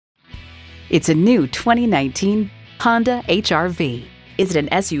It's a new 2019 Honda HR-V. Is it an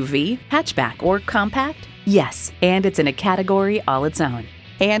SUV, hatchback, or compact? Yes, and it's in a category all its own.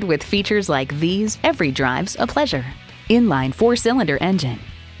 And with features like these, every drive's a pleasure. Inline 4-cylinder engine,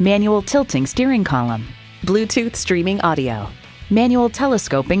 manual tilting steering column, Bluetooth streaming audio, manual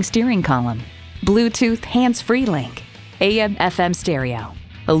telescoping steering column, Bluetooth hands-free link, AM/FM stereo,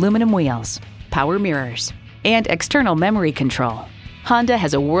 aluminum wheels, power mirrors, and external memory control. Honda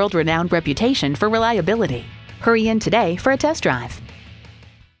has a world-renowned reputation for reliability. Hurry in today for a test drive.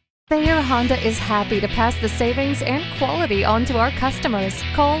 Thayer Honda is happy to pass the savings and quality on to our customers.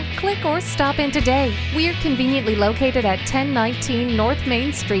 Call, click, or stop in today. We are conveniently located at 1019 North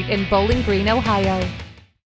Main Street in Bowling Green, Ohio.